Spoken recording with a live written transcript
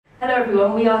Hello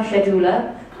everyone, we are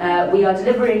Schedoula. We are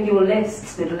delivering your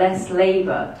lists with less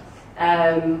labour.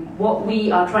 What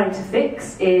we are trying to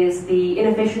fix is the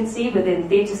inefficiency within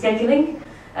theatre scheduling.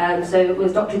 So it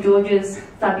was Dr. George's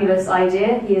fabulous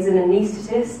idea. He is an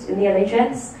anaesthetist in the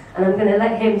NHS, and I'm going to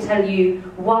let him tell you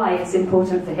why it's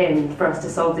important for him for us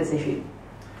to solve this issue.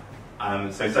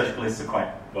 So surgical lists are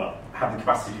quite, well, have the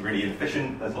capacity to be really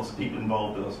inefficient. There's lots of people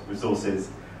involved, there's lots of resources,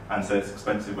 and so it's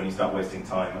expensive when you start wasting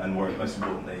time, and most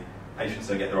importantly, patients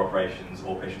don't get their operations,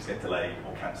 or patients get delayed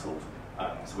or cancelled.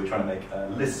 So we're trying to make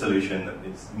a list solution that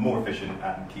is more efficient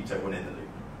and keeps everyone in the loop,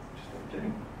 which is what we're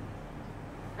doing.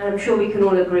 And I'm sure we can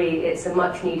all agree it's a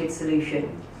much needed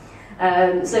solution.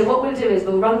 So what we'll do is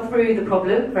we'll run through the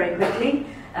problem very quickly,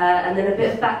 and then a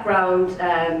bit of background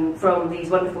from these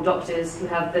wonderful doctors who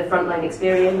have the frontline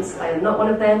experience. I am not one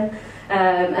of them.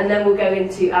 And then we'll go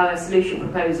into our solution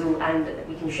proposal, and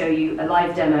we can show you a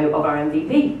live demo of our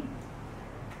MVP.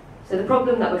 So the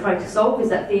problem that we're trying to solve is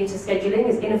that theatre scheduling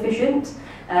is inefficient,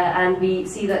 and we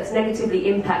see that it's negatively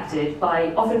impacted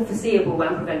by often foreseeable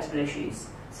and preventable issues.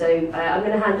 So I'm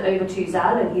going to hand over to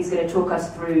Zal, and he's going to talk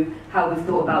us through how we've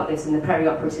thought about this in the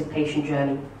perioperative patient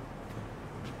journey.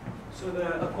 So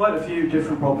there are quite a few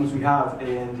different problems we have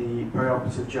in the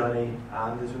perioperative journey,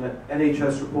 and there's an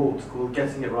NHS report called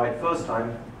Getting It Right First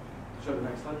Time. Show the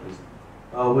next slide, please.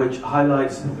 Which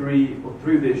highlights three of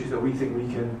the issues that we think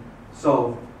we can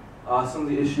solve. Some of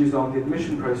the issues on the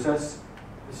admission process,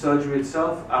 the surgery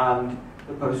itself, and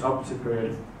the post-operative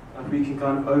period. And we can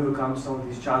kind of overcome some of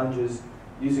these challenges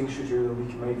using Schedoula. We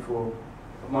can make for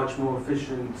a much more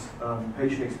efficient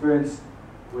patient experience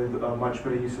with a much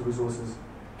better use of resources.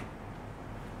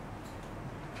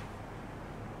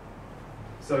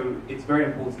 So it's very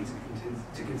important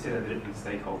to consider the different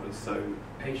stakeholders. So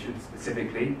patients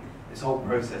specifically, this whole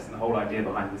process and the whole idea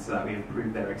behind this is that we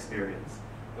improve their experience,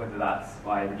 whether that's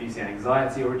by reducing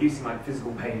anxiety or reducing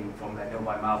physical pain from their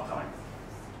ill-by-mouth time.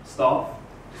 Staff,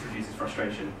 just reduces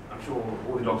frustration. I'm sure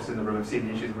all the doctors in the room have seen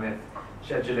the issues with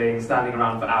scheduling, standing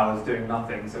around for hours doing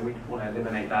nothing, so we want to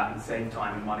eliminate that and save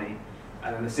time and money.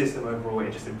 And then the system overall,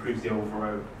 it just improves the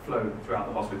overall flow throughout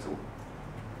the hospital.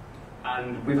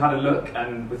 And we've had a look,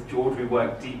 and with George we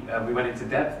worked deep, we went into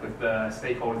depth with the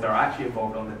stakeholders that are actually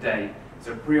involved on the day.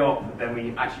 So pre-op, then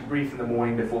we actually brief in the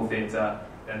morning before theatre,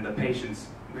 then the patient's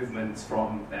movements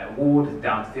from their ward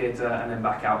down to theatre and then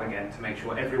back out again to make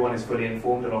sure everyone is fully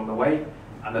informed along the way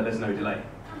and that there's no delay.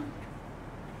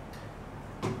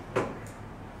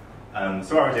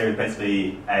 So our idea is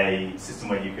basically a system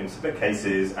where you can submit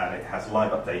cases and it has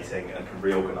live updating and can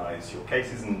reorganise your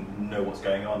cases and know what's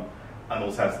going on, and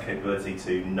also has the capability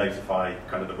to notify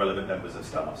kind of the relevant members of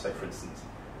staff. So for instance,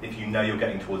 if you know you're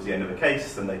getting towards the end of a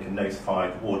case, then they can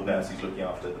notify the ward nurse who's looking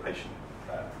after the patient,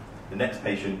 the next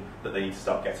patient, that they need to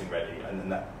start getting ready, and then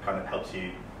that kind of helps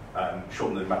you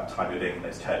shorten the amount of time you're doing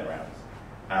those turnarounds.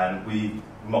 And we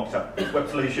mocked up this web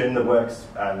solution that works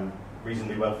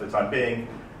reasonably well for the time being,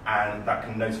 and that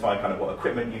can notify kind of what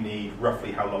equipment you need,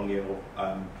 roughly how long your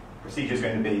procedure is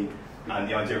going to be, and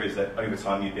the idea is that over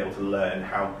time you'd be able to learn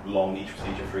how long each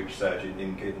procedure for each surgeon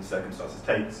in given circumstances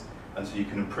takes, and so you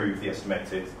can improve the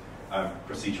estimated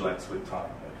procedure lengths with time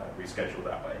and kind of reschedule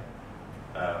that way.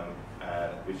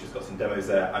 And we've just got some demos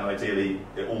there, and ideally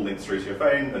it all links through to your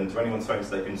phone and to anyone's phone,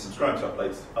 so they can subscribe to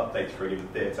updates for a given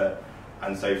theatre.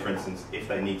 And so, for instance, if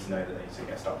they need to know that they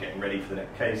need to start getting ready for the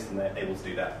next case, then they're able to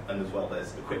do that. And as well,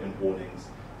 there's equipment warnings.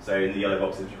 So in the yellow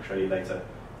boxes, which I'll show you later,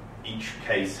 each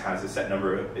case has a set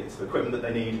number of bits of equipment that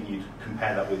they need, and you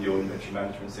compare that with your inventory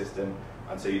management system.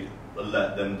 And so you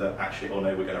alert them that actually, oh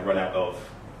no, we're going to run out of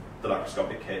the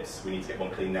laparoscopic kits. We need to get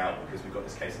one clean now because we've got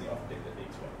this case in the afternoon that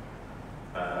needs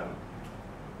one.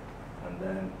 And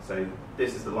then, so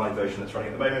this is the live version that's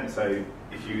running at the moment. So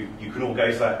if you can all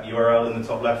go to that URL in the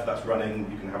top left, that's running,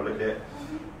 you can have a look at it.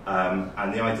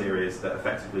 And the idea is that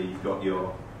effectively you've got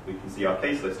we can see our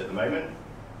case list at the moment.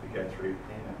 We go through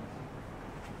here.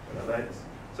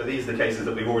 So these are the cases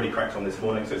that we've already cracked on this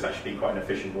morning, so it's actually been quite an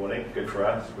efficient morning, good for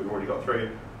us. We've already got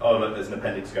through. Oh look, there's an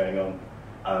appendix going on.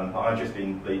 I've just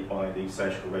been bleeped by the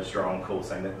surgical registrar on call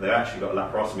saying that they've actually got a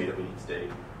laparoscopy that we need to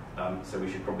do. So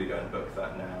we should probably go and book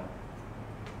that now.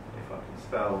 If I can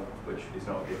spell, which is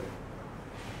not a given.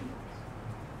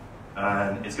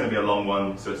 And it's going to be a long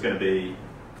one, so it's going to be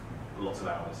lots of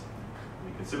hours.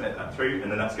 We can submit that through,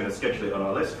 and then that's going to schedule it on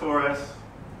our list for us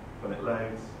when it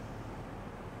loads.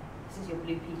 This is your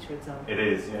Blue Peter example. It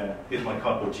is, yeah. Here's my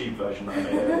cardboard tube version that I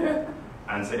made earlier.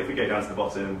 And so if we go down to the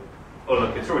bottom, oh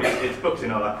look, it's booked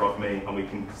in our laparoscopy, and we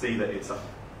can see that it's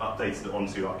updated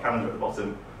onto our calendar at the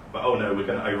bottom. But oh no, we're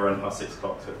going to overrun past 6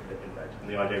 o'clock to hit in bed. And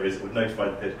the idea is it would notify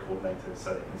the theatre coordinators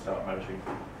so they can start managing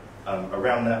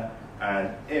around that.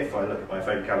 And if I look at my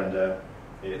phone calendar,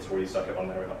 it's already stuck it on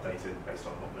there and updated based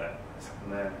on what has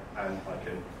happened there. And I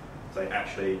can say,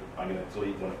 actually, I'm going to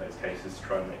delete one of those cases to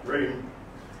try and make room.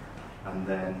 And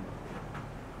then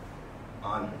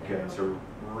I'm going to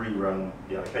rerun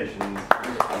the allocations.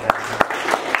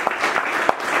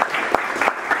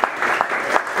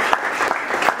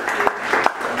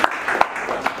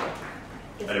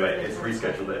 Anyway, it's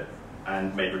rescheduled it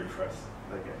and made room for us.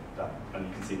 There you go, done. And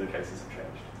you can see the cases have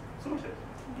changed. Sorted.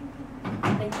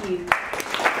 Thank you.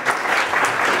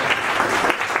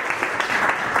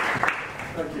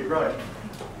 Thank you, right.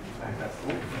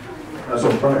 That's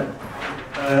all, right.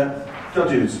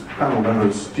 Judges, panel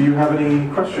members, do you have any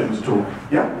questions at all?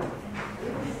 Yeah?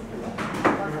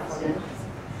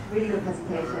 Really good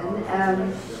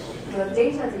presentation. The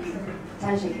data that you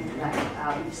potentially can collect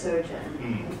out of each surgeon,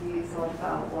 have you thought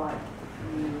about what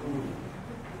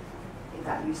is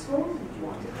that useful? Do you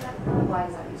want to collect that? Why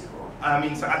is that useful? I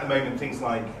mean, so at the moment, things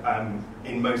like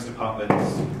in most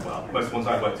departments, well, most ones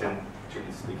I've worked in,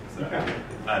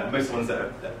 most ones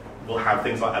that will have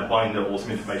things like a binder or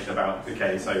some information about,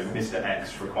 okay, so Mr.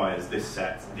 X requires this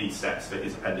set, these sets for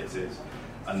his appendixes,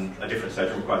 and a different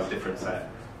surgeon requires a different set.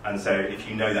 And so if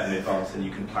you know that in advance, then you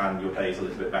can plan your days a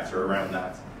little bit better around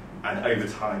that. And over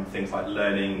time, things like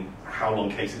learning how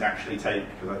long cases actually take,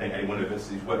 because I think any one of us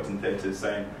who's worked in theatres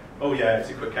saying, oh yeah, it's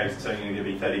a quick case, it's only going to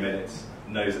be 30 minutes,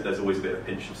 knows that there's always a bit of a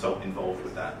pinch of salt involved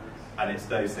with that. And it's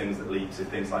those things that lead to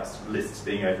things like lists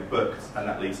being overbooked, and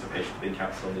that leads to patients being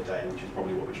cancelled on the day, which is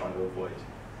probably what we're trying to avoid.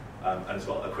 And as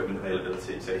well, equipment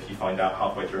availability. So if you find out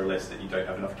halfway through a list that you don't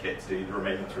have enough kit to do the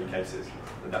remaining 3 cases,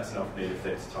 then that's enough needed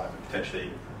theatre time, and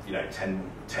potentially,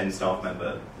 10 staff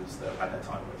members that have had their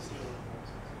time wasted.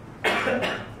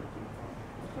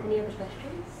 Any other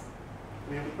questions?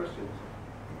 Any other questions?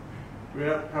 Do we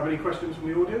have any questions from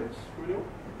the audience?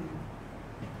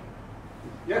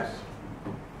 Yes?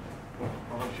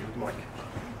 I'll hand you the mic.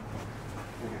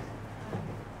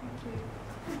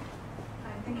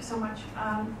 Thank you so much.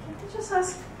 Can I just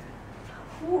ask,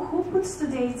 who puts the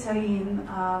data in?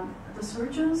 The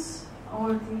surgeons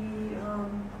or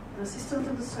the assistant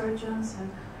of the surgeons?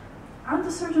 And aren't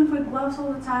the surgeons with gloves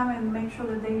all the time and make sure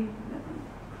that they?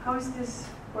 How is this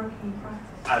working in practice?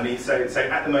 I mean, so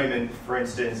at the moment, for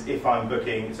instance, if I'm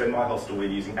booking, so in my hospital we're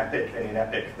using Epic, and in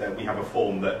Epic we have a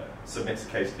form that submits a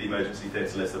case to the emergency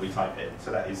theatre list that we type in.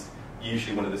 So that is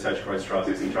usually one of the surgical registrars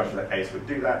who's in charge of that case would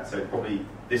do that. So probably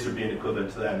this would be an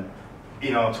equivalent to them.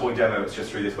 In our toy demo, it's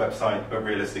just through this website, but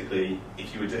realistically,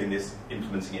 if you were doing this,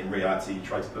 implementing it in reality, you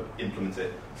try to implement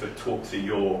it so it talk to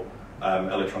your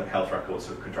electronic health records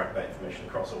so it could track that information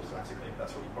across automatically.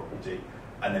 That's what you probably do.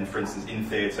 And then, for instance, in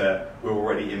theatre, we'll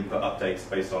already input updates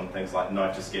based on things like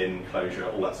knife to skin, closure,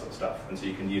 all that sort of stuff. And so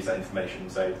you can use that information.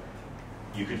 So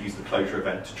you could use the closure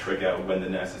event to trigger when the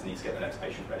nurses need to get the next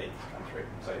patient ready to come through.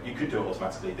 So you could do it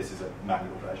automatically. This is a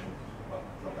manual version. Well,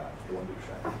 not that, the one we've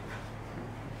shown.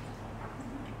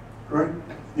 Right?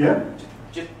 Yeah?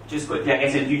 Just quickly, I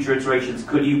guess in future iterations,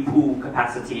 could you pool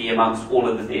capacity amongst all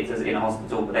of the theatres in a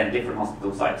hospital, but then different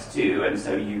hospital sites too, and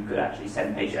so you could actually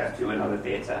send patients to another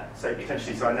theatre? So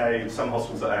potentially, so I know some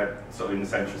hospitals that are sort of in the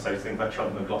central, so things like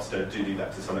Cheltenham and Gloucester do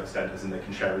that to some extent, as in they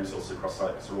can share resources across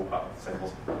sites, so we're all part of the same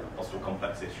hospital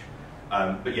complex-ish.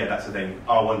 But yeah, that's the thing.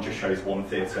 R1 just shows one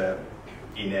theatre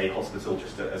in a hospital,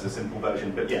 just as a simple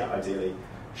version, but yeah, ideally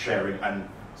sharing, and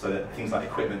so that things like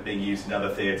equipment being used in other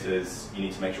theatres, you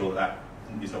need to make sure that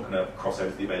is not going to cross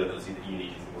over the availability that you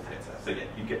need in your theatre. So yeah,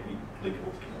 you link it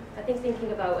all together. I think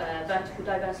thinking about vertical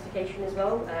diversification as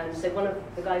well. So one of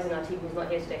the guys in our team who's not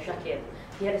here today, Shakir,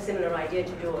 he had a similar idea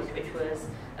to George, which was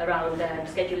around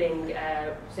scheduling.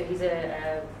 So he's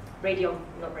a radiographer.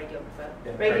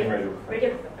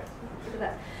 Look at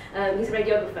that. He's a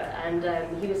radiographer, and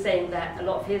he was saying that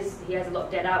he has a lot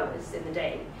of dead hours in the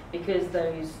day because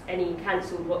any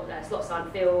cancelled slots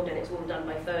aren't filled, and it's all done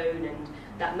by phone, and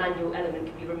that manual element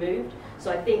can be removed.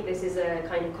 So I think this is a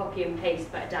kind of copy and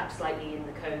paste, but adapt slightly in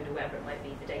the code or wherever it might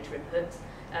be, the data input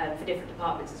for different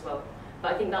departments as well.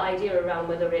 But I think the idea around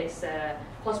whether it's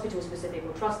hospital specific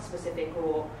or trust specific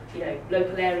or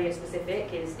local area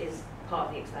specific is part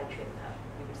of the expansion that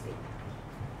we would see.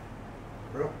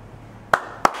 Real.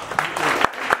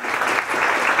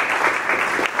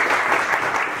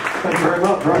 Thank you very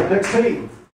much. Right, next team.